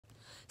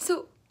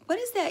So what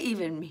does that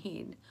even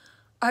mean?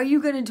 Are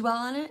you going to dwell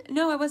on it?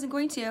 No, I wasn't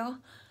going to.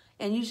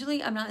 And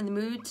usually I'm not in the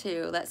mood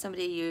to let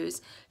somebody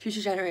use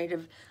future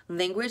generative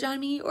language on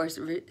me or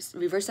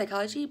reverse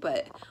psychology,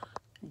 but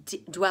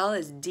dwell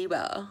is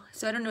dwell.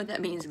 So I don't know what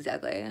that means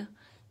exactly.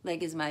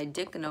 Like, is my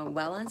dick gonna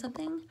well on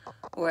something?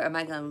 Or am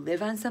I gonna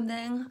live on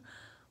something?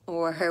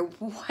 Or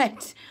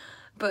what?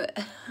 But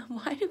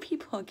why do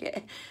people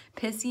get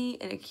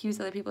pissy and accuse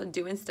other people of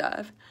doing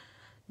stuff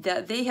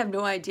that they have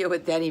no idea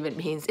what that even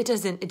means? It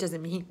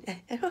doesn't mean,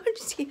 I don't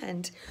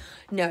understand.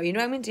 No, you know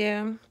what I'm gonna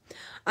do?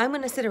 I'm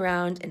gonna sit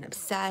around and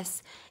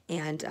obsess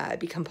and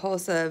be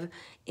compulsive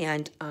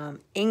and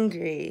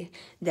angry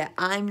that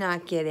I'm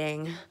not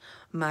getting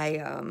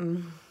my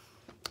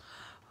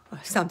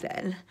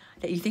something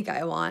that you think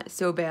I want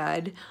so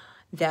bad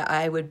that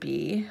I would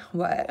be,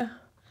 what?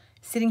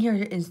 Sitting here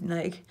and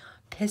like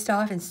pissed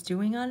off and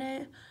stewing on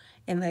it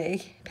and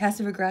like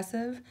passive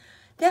aggressive.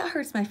 That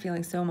hurts my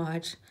feelings so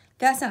much.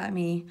 That's not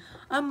me.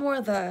 I'm more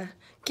the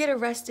get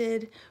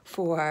arrested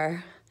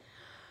for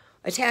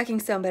attacking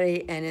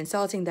somebody and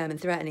insulting them and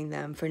threatening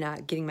them for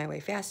not getting my way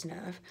fast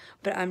enough.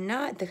 But I'm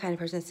not the kind of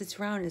person that sits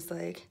around and is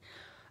like,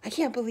 I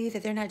can't believe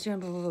that they're not doing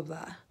blah, blah, blah,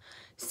 blah.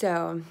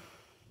 So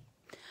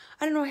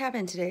I don't know what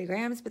happened today,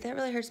 Grams, but that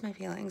really hurts my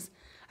feelings.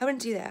 I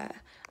wouldn't do that.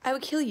 I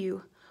would kill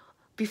you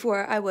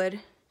before I would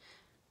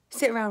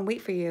sit around and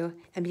wait for you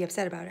and be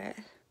upset about it.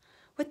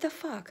 What the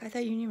fuck? I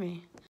thought you knew me.